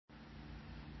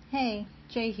Hey,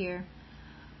 Jay here.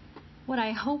 What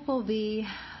I hope will be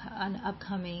an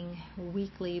upcoming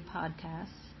weekly podcast,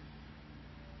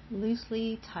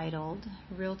 loosely titled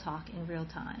Real Talk in Real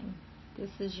Time. This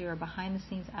is your behind the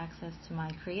scenes access to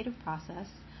my creative process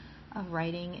of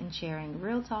writing and sharing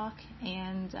real talk,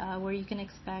 and where you can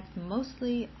expect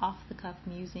mostly off the cuff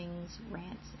musings,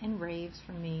 rants, and raves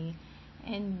from me,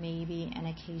 and maybe an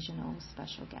occasional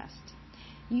special guest.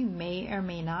 You may or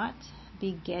may not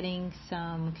be getting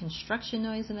some construction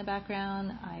noise in the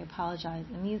background. I apologize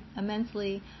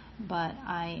immensely, but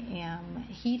I am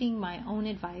heeding my own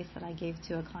advice that I gave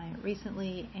to a client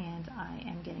recently, and I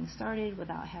am getting started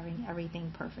without having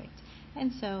everything perfect.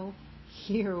 And so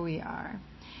here we are.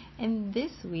 In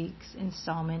this week's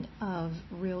installment of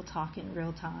Real Talk in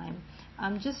Real Time,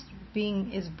 I'm just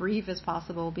being as brief as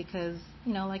possible because,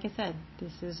 like I said,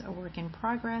 this is a work in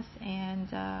progress,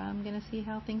 and I'm going to see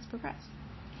how things progress.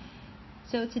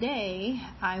 So today,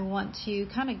 I want to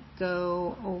kind of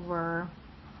go over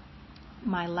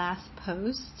my last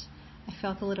post. I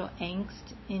felt a little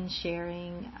angst in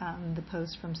sharing the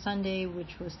post from Sunday,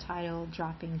 which was titled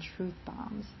Dropping Truth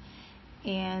Bombs.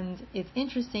 And it's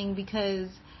interesting because,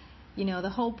 the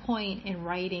whole point in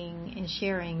writing and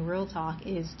sharing real talk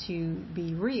is to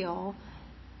be real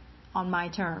on my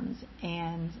terms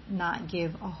and not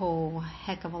give a whole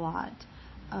heck of a lot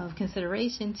of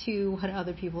consideration to what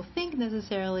other people think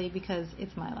necessarily, because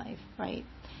it's my life, right?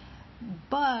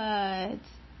 But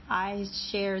I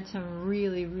shared some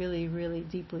really, really, really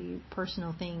deeply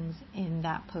personal things in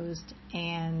that post,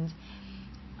 and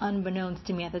unbeknownst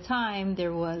to me at the time,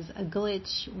 there was a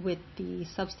glitch with the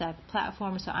Substack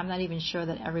platform, so I'm not even sure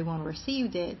that everyone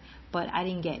received it, but I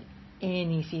didn't get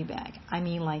any feedback. I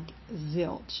mean, like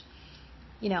zilch.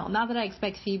 Not that I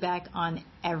expect feedback on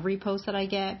every post that I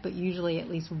get, but usually at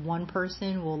least one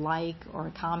person will like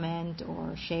or comment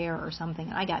or share or something,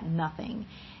 and I got nothing.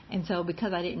 And so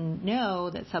because I didn't know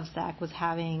that Substack was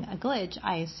having a glitch,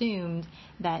 I assumed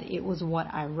that it was what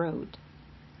I wrote.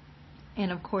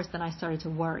 And of course, then I started to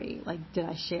worry, did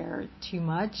I share too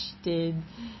much?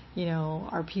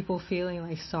 Are people feeling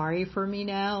like sorry for me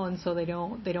now, and so they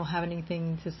don't have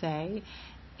anything to say?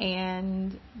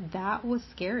 And that was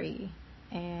scary.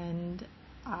 And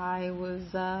I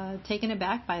was taken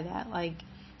aback by that.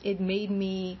 It made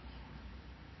me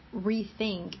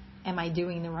rethink, am I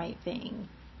doing the right thing?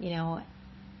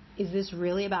 Is this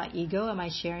really about ego? Am I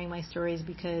sharing my stories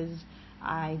because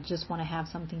I just want to have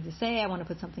something to say? I want to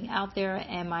put something out there.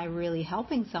 Am I really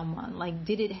helping someone?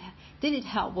 Did it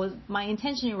help? Was my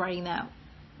intention in writing that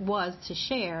was to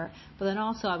share, but then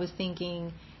also I was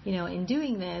thinking, in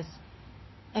doing this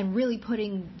and really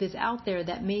putting this out there,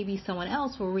 that maybe someone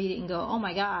else will read it and go, oh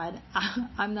my God,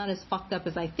 I'm not as fucked up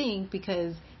as I think,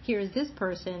 because here's this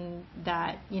person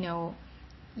that,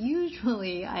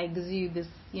 usually I exude this,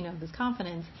 this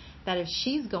confidence that if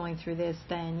she's going through this,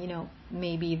 then,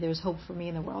 maybe there's hope for me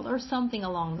in the world, or something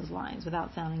along those lines,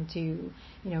 without sounding too,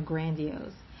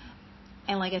 grandiose.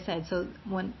 And like I said, so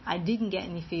when I didn't get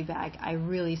any feedback, I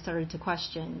really started to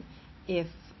question if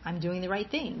I'm doing the right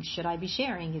thing. Should I be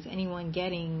sharing? Is anyone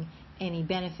getting any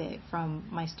benefit from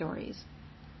my stories?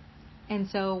 And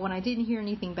so when I didn't hear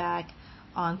anything back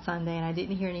on Sunday, and I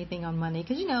didn't hear anything on Monday,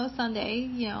 because Sunday,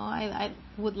 I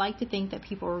would like to think that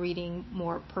people are reading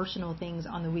more personal things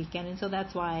on the weekend, and so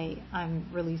that's why I'm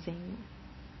releasing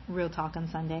Real Talk on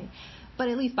Sunday. But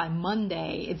at least by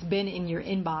Monday, it's been in your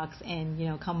inbox,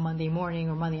 and come Monday morning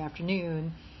or Monday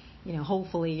afternoon,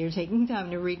 hopefully you're taking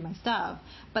time to read my stuff.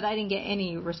 But I didn't get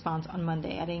any response on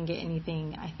Monday. I didn't get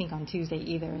anything, I think, on Tuesday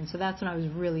either. And so that's when I was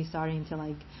really starting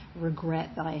to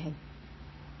regret that I had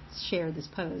shared this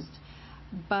post.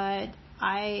 But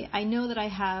I know that I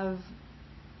have,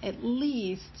 at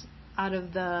least out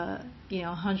of the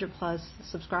 100 plus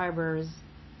subscribers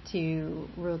to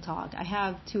Real Talk, I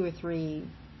have 2 or 3,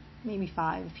 maybe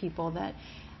 5 people that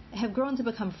have grown to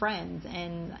become friends,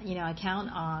 and I count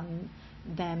on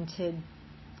them to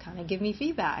kind of give me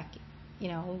feedback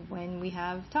when we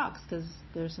have talks, because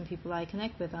there's some people I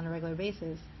connect with on a regular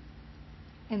basis.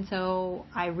 And so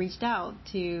I reached out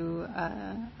to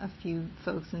a few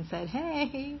folks and said,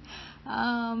 hey,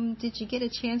 did you get a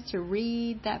chance to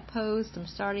read that post? I'm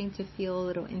starting to feel a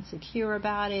little insecure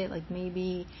about it.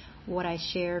 Maybe what I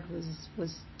shared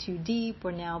was too deep,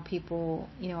 or now people,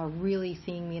 are really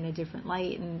seeing me in a different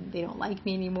light and they don't like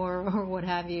me anymore, or what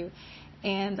have you.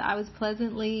 And I was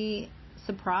pleasantly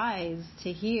surprised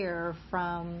to hear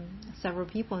from several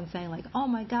people and saying oh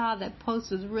my God, that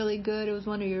post was really good. It was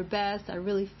one of your best. I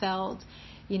really felt,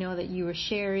 that you were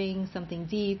sharing something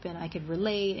deep and I could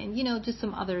relate, and, just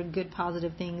some other good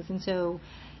positive things. And so,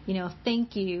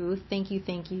 thank you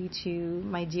to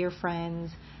my dear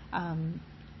friends,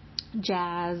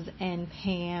 Jazz and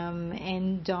Pam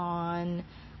and Dawn,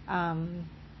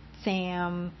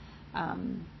 Sam,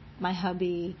 my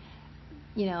hubby,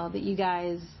 that you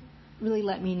guys really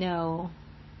let me know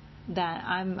that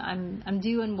I'm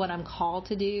doing what I'm called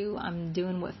to do. I'm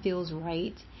doing what feels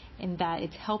right, and that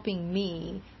it's helping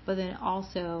me, but then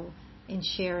also in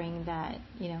sharing that,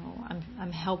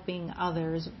 I'm helping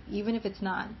others, even if it's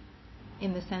not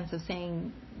in the sense of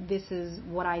saying this is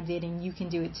what I did and you can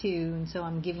do it too, and so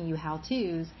I'm giving you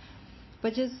how-tos,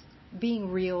 but just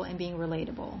being real and being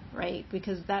relatable, right?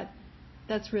 Because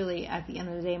that's really, at the end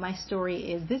of the day, my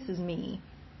story is, this is me.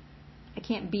 I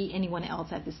can't be anyone else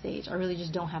at this stage. I really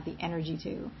just don't have the energy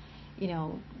to,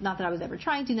 not that I was ever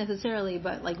trying to necessarily,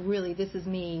 but like, really, this is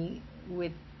me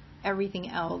with everything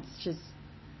else just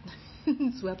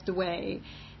swept away,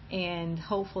 and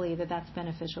hopefully that's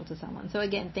beneficial to someone. So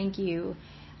again, thank you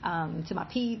to my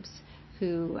peeps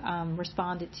who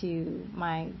responded to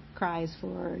my cries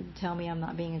for tell me I'm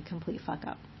not being a complete fuck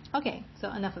up. Okay,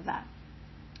 so enough of that.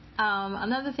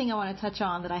 Another thing I want to touch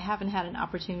on that I haven't had an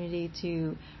opportunity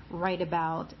to write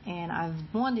about, and I've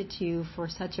wanted to for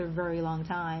such a very long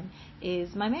time,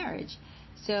 is my marriage.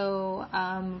 So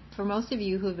for most of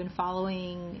you who have been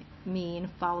following me and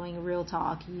following Real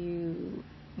Talk, you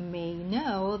may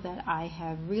know that I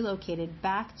have relocated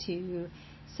back to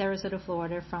Sarasota,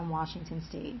 Florida from Washington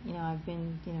State. I've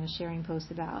been, sharing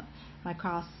posts about my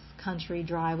cross-country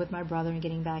drive with my brother and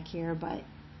getting back here, but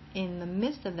in the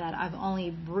midst of that, I've only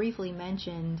briefly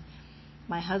mentioned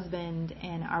my husband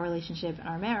and our relationship and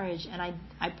our marriage, and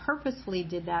I purposefully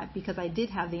did that because I did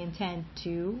have the intent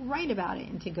to write about it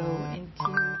and to go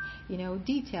into,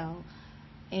 detail,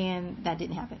 and that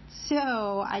didn't happen. So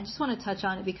I just want to touch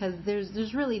on it because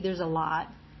there's a lot,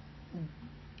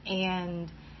 and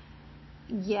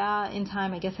yeah, in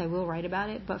time I guess I will write about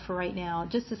it, but for right now,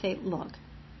 just to say, look,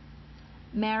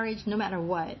 marriage, no matter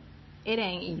what, it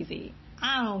ain't easy.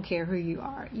 I don't care who you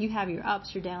are. You have your ups,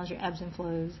 your downs, your ebbs and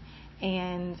flows.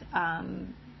 And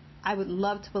I would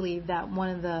love to believe that one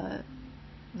of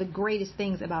the greatest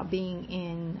things about being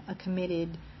in a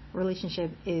committed relationship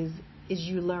is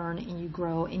you learn and you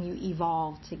grow and you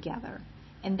evolve together.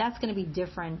 And that's going to be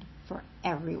different for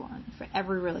everyone, for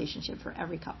every relationship, for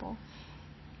every couple.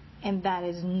 And that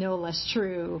is no less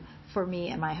true for me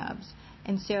and my hubs.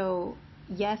 And so,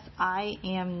 yes, I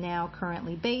am now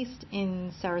currently based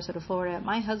in Sarasota, Florida.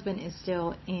 My husband is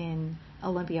still in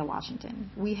Olympia,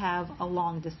 Washington. We have a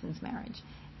long-distance marriage.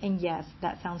 And yes,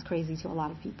 that sounds crazy to a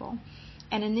lot of people.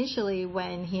 And initially,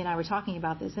 when he and I were talking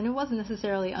about this, and it wasn't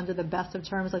necessarily under the best of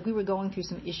terms, like we were going through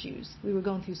some issues. We were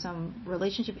going through some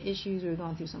relationship issues. We were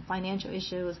going through some financial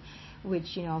issues,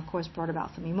 which, of course, brought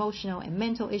about some emotional and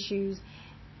mental issues.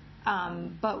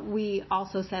 But we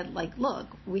also said, like, look,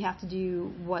 we have to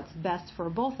do what's best for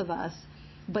both of us,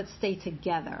 but stay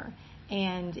together.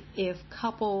 And if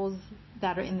couples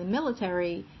that are in the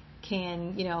military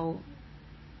can,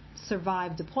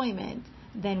 survive deployment,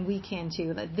 then we can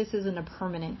too. That this isn't a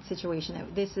permanent situation.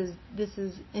 That this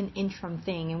is an interim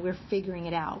thing, and we're figuring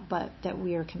it out, but that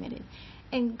we are committed.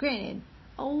 And granted,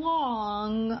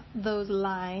 along those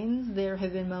lines, there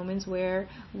have been moments where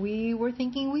we were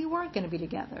thinking we weren't going to be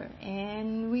together,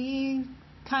 and we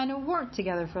kind of weren't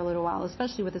together for a little while,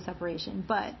 especially with the separation.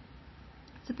 But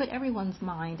to put everyone's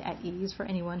mind at ease, for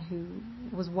anyone who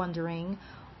was wondering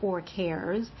or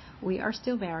cares, we are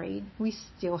still married. We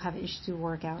still have issues to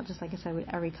work out, just like I said, with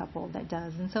every couple that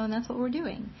does. And that's what we're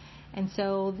doing. And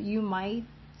so you might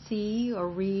see or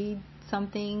read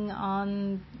something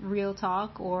on Real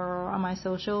Talk or on my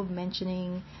social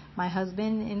mentioning my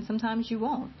husband, and sometimes you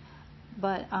won't.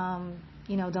 But,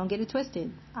 don't get it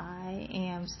twisted. I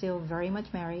am still very much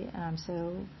married, and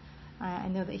I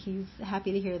know that he's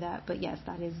happy to hear that. But yes,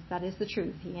 that is the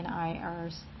truth. He and I are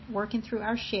working through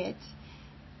our shit.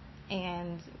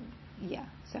 And yeah,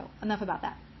 so enough about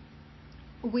that.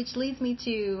 Which leads me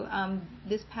to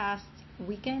this past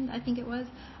weekend, I think it was,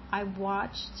 I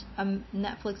watched a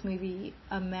Netflix movie,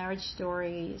 A Marriage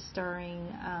Story, starring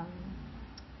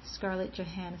Scarlett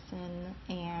Johansson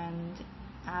and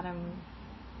Adam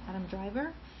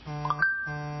Driver.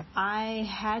 I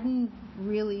hadn't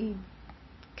really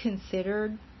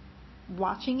considered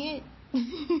watching it.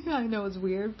 I know it's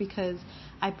weird because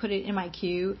I put it in my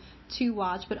queue to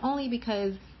watch, but only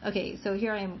because, okay, so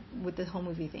here I am with the whole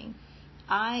movie thing.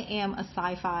 I am a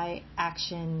sci-fi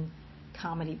action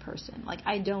comedy person. Like,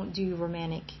 I don't do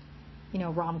romantic,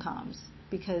 rom-coms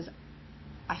because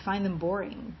I find them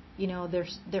boring.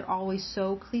 They're always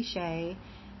so cliche,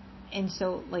 And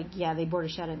so, like, yeah, they bored the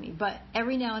shit out of me. But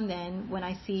every now and then, when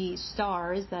I see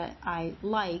stars that I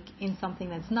like in something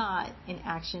that's not an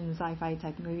action sci-fi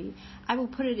type movie, I will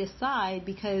put it aside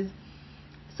because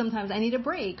sometimes I need a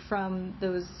break from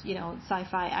those,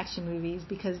 sci-fi action movies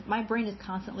because my brain is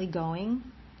constantly going.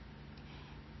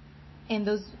 And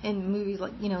in movies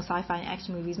like, sci-fi and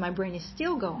action movies, my brain is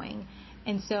still going.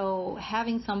 And so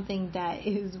having something that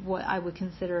is what I would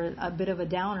consider a bit of a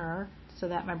downer so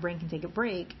that my brain can take a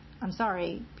break, I'm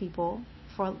sorry, people,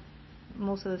 for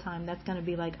most of the time that's going to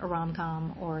be like a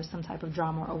rom-com or some type of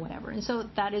drama or whatever. And so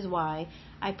that is why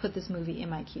I put this movie in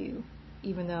my queue,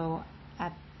 even though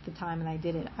at the time that I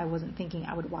did it, I wasn't thinking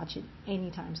I would watch it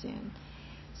anytime soon.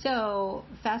 So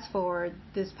fast forward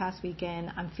this past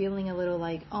weekend, I'm feeling a little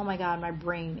like, oh my God, my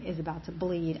brain is about to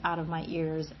bleed out of my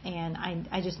ears, and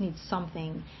I just need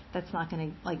something that's not going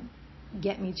to like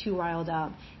get me too riled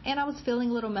up. And I was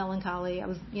feeling a little melancholy. I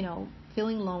was,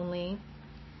 feeling lonely,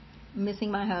 missing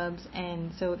my hubs,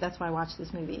 and so that's why I watched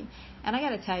this movie. And I got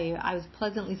to tell you, I was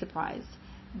pleasantly surprised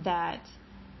that,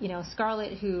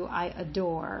 Scarlett, who I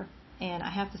adore, and I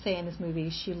have to say in this movie,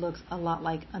 she looks a lot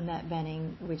like Annette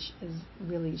Bening, which is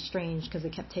really strange because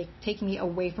it kept taking me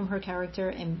away from her character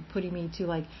and putting me to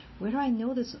like, where do I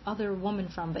know this other woman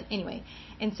from? But anyway,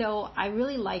 and so I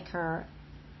really like her.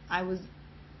 I was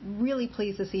really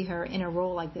pleased to see her in a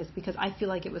role like this because I feel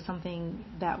like it was something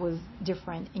that was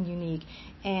different and unique.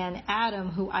 And Adam,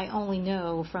 who I only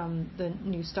know from the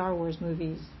new Star Wars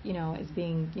movies, as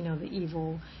being, the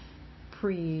evil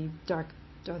pre-Darth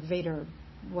Vader,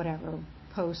 whatever,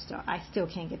 post. I still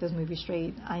can't get those movies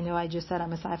straight. I know I just said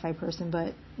I'm a sci-fi person,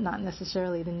 but not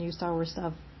necessarily the new Star Wars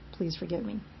stuff. Please forgive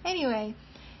me. Anyway,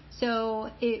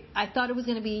 so I thought it was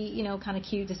going to be, kind of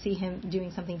cute to see him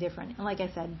doing something different. And like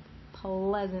I said,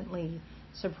 pleasantly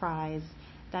surprised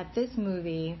that this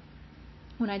movie,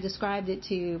 when I described it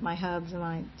to my hubs and when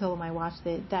I told them I watched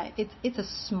it, that it's a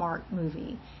smart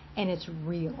movie and it's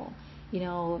real.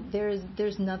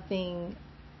 There's nothing,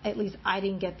 at least I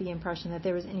didn't get the impression that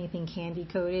there was anything candy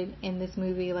coated in this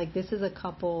movie. Like, this is a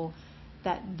couple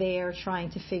that they're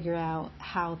trying to figure out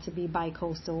how to be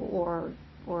bicoastal,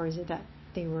 or is it that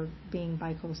they were being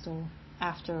bicoastal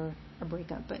after a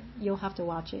breakup? But you'll have to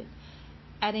watch it.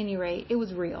 At any rate, it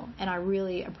was real, and I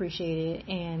really appreciated it.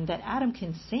 And that Adam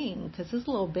can sing, because this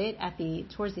little bit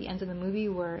towards the end of the movie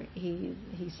where he's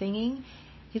singing,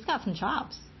 he's got some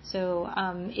chops. So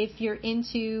if you're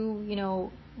into,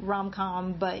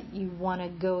 rom-com, but you want to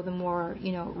go the more,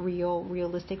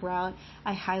 realistic route,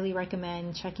 I highly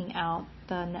recommend checking out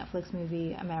the Netflix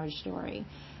movie A Marriage Story.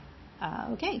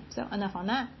 Okay, so enough on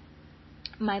that.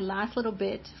 My last little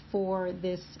bit for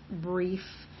this brief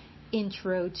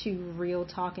intro to Real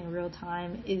Talk in Real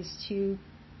Time is to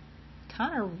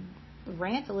kind of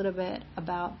rant a little bit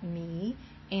about me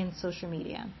and social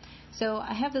media. So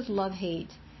I have this love-hate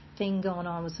thing going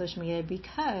on with social media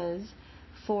because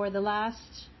for the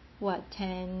last,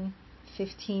 10,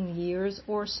 15 years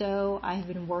or so, I've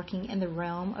been working in the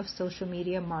realm of social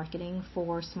media marketing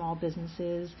for small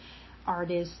businesses,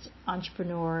 artists,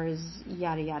 entrepreneurs,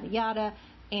 yada, yada, yada.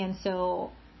 And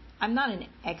so I'm not an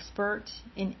expert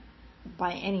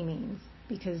by any means,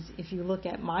 because if you look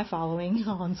at my following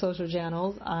on social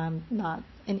channels, I'm not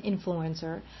an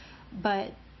influencer.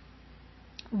 But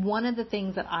one of the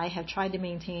things that I have tried to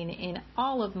maintain in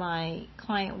all of my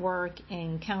client work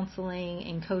and counseling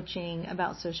and coaching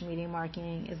about social media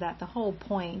marketing is that the whole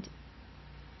point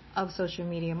of social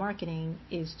media marketing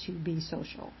is to be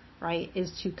social, right?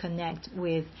 Is to connect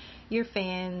with your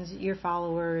fans, your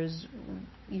followers,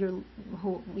 your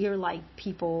like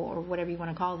people, or whatever you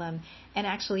want to call them, and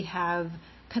actually have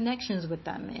connections with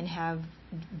them and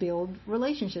build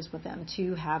relationships with them,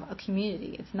 to have a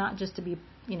community. It's not just to be,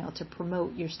 to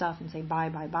promote your stuff and say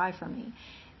buy from me.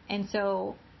 And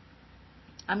so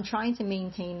I'm trying to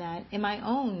maintain that in my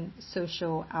own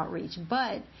social outreach,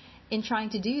 but in trying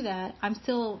to do that, I'm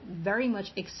still very much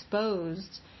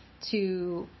exposed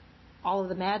to all of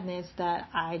the madness that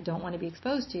I don't want to be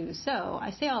exposed to. So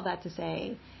I say all that to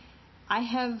say, I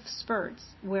have spurts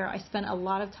where I spend a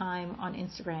lot of time on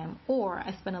Instagram, or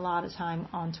I spend a lot of time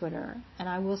on Twitter. And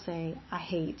I will say, I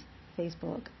hate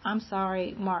Facebook. I'm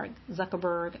sorry, Mark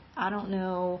Zuckerberg. I don't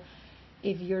know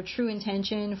if your true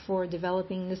intention for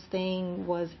developing this thing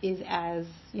is as,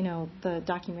 the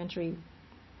documentary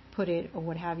put it or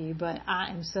what have you, but I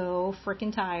am so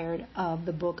freaking tired of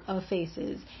the book of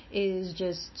faces. It is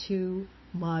just too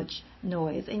much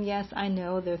noise. And yes, I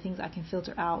know there are things I can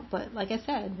filter out, but like I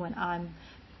said, when I'm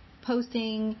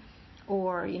posting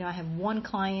Or, I have one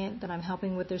client that I'm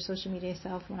helping with their social media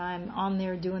stuff. When I'm on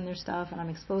there doing their stuff and I'm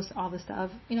exposed to all this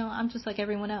stuff, I'm just like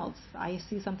everyone else. I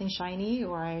see something shiny,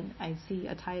 or I see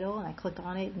a title and I click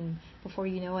on it, and before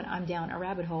you know it, I'm down a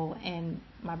rabbit hole and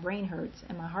my brain hurts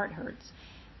and my heart hurts.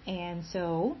 And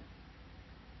so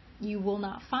you will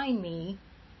not find me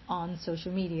on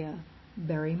social media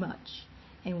very much.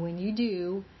 And when you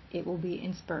do, it will be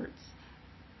in spurts.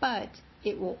 But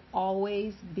it will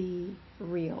always be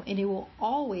real. And it will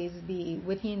always be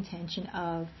with the intention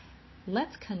of,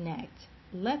 let's connect.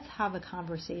 Let's have a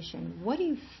conversation. What do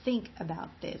you think about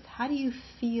this? How do you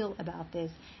feel about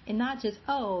this? And not just,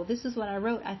 oh, this is what I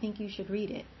wrote, I think you should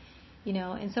read it.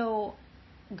 And so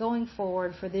going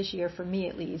forward for this year, for me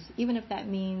at least, even if that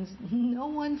means no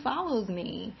one follows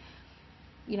me,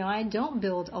 I don't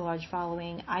build a large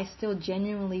following, I still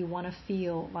genuinely want to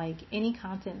feel like any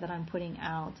content that I'm putting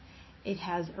out, it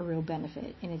has a real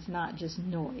benefit and it's not just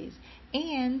noise.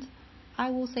 And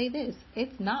I will say this,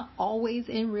 it's not always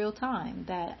in real time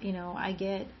that, I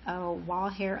get a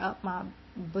wild hair up my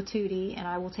patootie and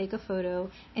I will take a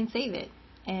photo and save it.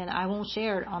 And I won't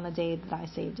share it on the day that I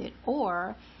saved it.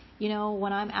 Or,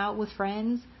 when I'm out with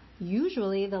friends,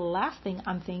 usually the last thing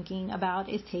I'm thinking about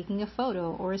is taking a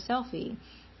photo or a selfie.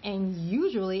 And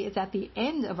usually it's at the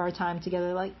end of our time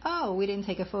together, like, oh, we didn't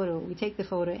take a photo. We take the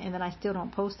photo and then I still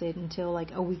don't post it until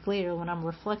like a week later when I'm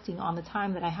reflecting on the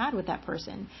time that I had with that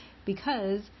person.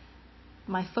 Because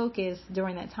my focus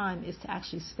during that time is to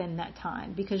actually spend that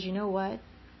time. Because you know what?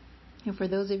 And for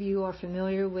those of you who are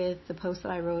familiar with the post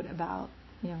that I wrote about,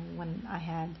 when I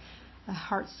had a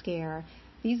heart scare,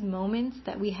 these moments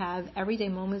that we have, everyday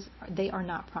moments, they are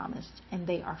not promised and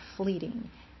they are fleeting.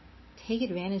 Take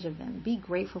advantage of them. Be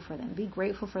grateful for them. Be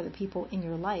grateful for the people in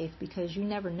your life, because you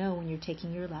never know when you're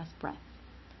taking your last breath.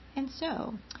 And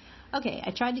so, okay,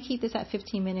 I tried to keep this at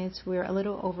 15 minutes. We're a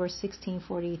little over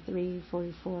 16:43,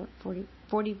 44,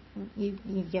 40. You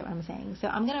get what I'm saying. So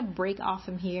I'm going to break off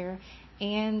from here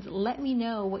and let me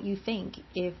know what you think.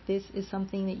 If this is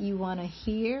something that you want to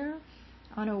hear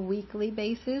on a weekly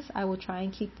basis, I will try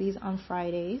and keep these on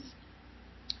Fridays.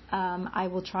 I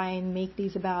will try and make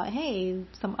these about, hey,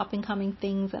 some up and coming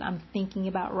things that I'm thinking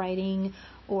about writing,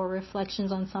 or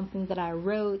reflections on something that I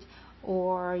wrote,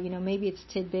 or, maybe it's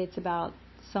tidbits about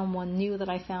someone new that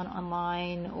I found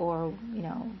online, or,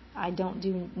 I don't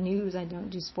do news, I don't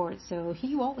do sports, so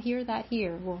you won't hear that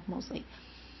here, well, mostly.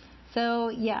 So,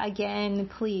 yeah, again,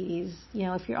 please,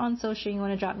 if you're on social, you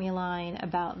want to drop me a line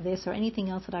about this or anything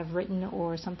else that I've written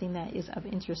or something that is of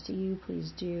interest to you,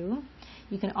 please do.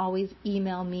 You can always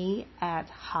email me at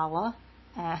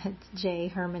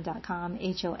holla@jherman.com,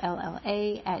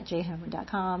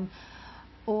 HOLLA@jherman.com,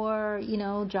 or,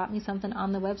 drop me something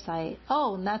on the website.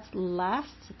 Oh, and that's the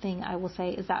last thing I will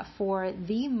say is that for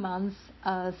the month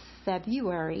of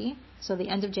February, so the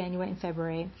end of January and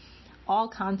February, all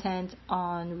content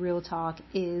on Real Talk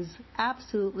is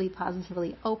absolutely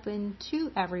positively open to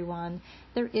everyone.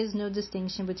 There is no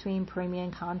distinction between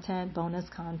premium content, bonus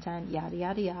content, yada,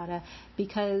 yada, yada,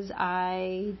 because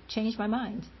I changed my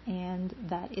mind, and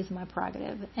that is my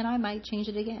prerogative, and I might change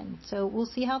it again. So we'll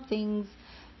see how things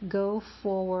go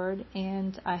forward,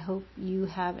 and I hope you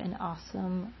have an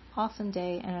awesome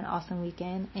day and an awesome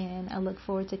weekend, and I look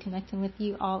forward to connecting with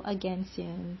you all again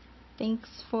soon. Thanks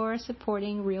for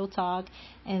supporting Real Talk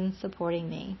and supporting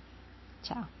me.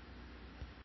 Ciao.